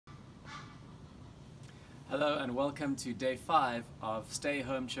Hello and welcome to day 5 of Stay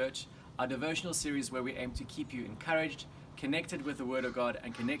Home Church, our devotional series where we aim to keep you encouraged, connected with the Word of God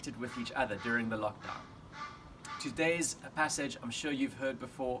and connected with each other during the lockdown. Today's passage I'm sure you've heard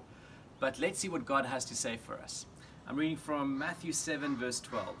before, but let's see what God has to say for us. I'm reading from Matthew 7 verse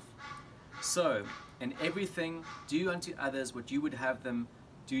 12. So, in everything do unto others what you would have them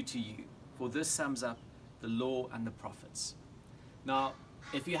do to you, for this sums up the law and the prophets. Now,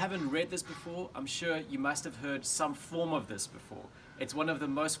 if you haven't read this before, I'm sure you must have heard some form of this before. It's one of the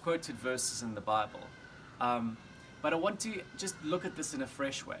most quoted verses in the Bible. But I want to just look at this in a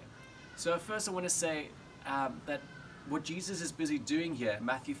fresh way. So first I want to say that what Jesus is busy doing here,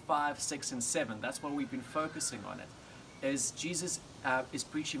 Matthew 5, 6, and 7, that's why we've been focusing on it, is Jesus is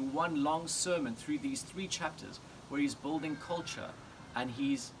preaching one long sermon through these 3 chapters where he's building culture and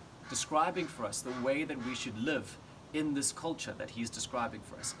he's describing for us the way that we should live in this culture that he's describing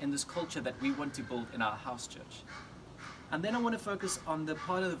for us, in this culture that we want to build in our house church. And then I want to focus on the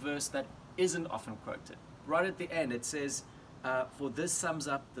part of the verse that isn't often quoted. Right at the end it says, for this sums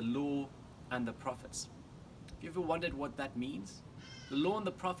up the law and the prophets. Have you ever wondered what that means? The law and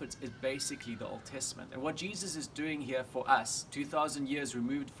the prophets is basically the Old Testament. And what Jesus is doing here for us, 2,000 years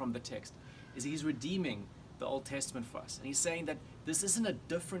removed from the text, is he's redeeming the Old Testament for us. And he's saying that this isn't a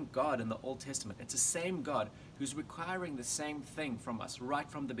different God in the Old Testament. It's the same God who's requiring the same thing from us right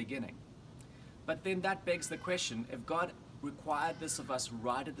from the beginning. But then that begs the question, if God required this of us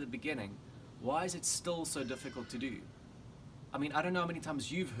right at the beginning, why is it still so difficult to do? I mean, I don't know how many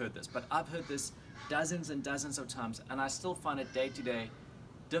times you've heard this, but I've heard this dozens and dozens of times, and I still find it day to day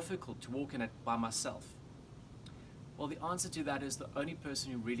difficult to walk in it by myself. Well, the answer to that is the only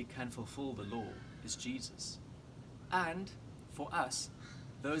person who really can fulfill the law is Jesus. And for us,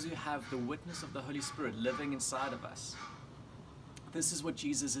 those who have the witness of the Holy Spirit living inside of us, this is what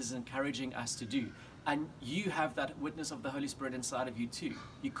Jesus is encouraging us to do. And you have that witness of the Holy Spirit inside of you too.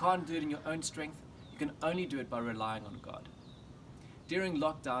 You can't do it in your own strength. You can only do it by relying on God. During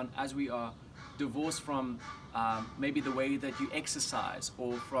lockdown, as we are divorced from maybe the way that you exercise,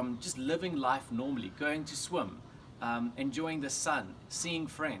 or from just living life normally, going to swim, enjoying the sun, seeing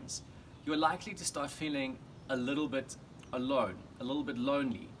friends, you're likely to start feeling a little bit alone, a little bit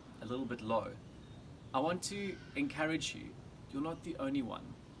lonely, a little bit low. I want to encourage you, you're not the only one.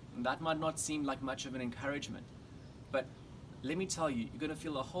 And that might not seem like much of an encouragement, but let me tell you, you're going to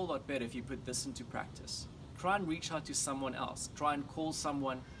feel a whole lot better if you put this into practice. Try and reach out to someone else. Try and call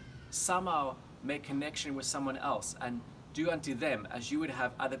someone, somehow make connection with someone else, and do unto them as you would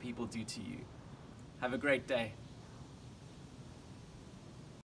have other people do to you. Have a great day.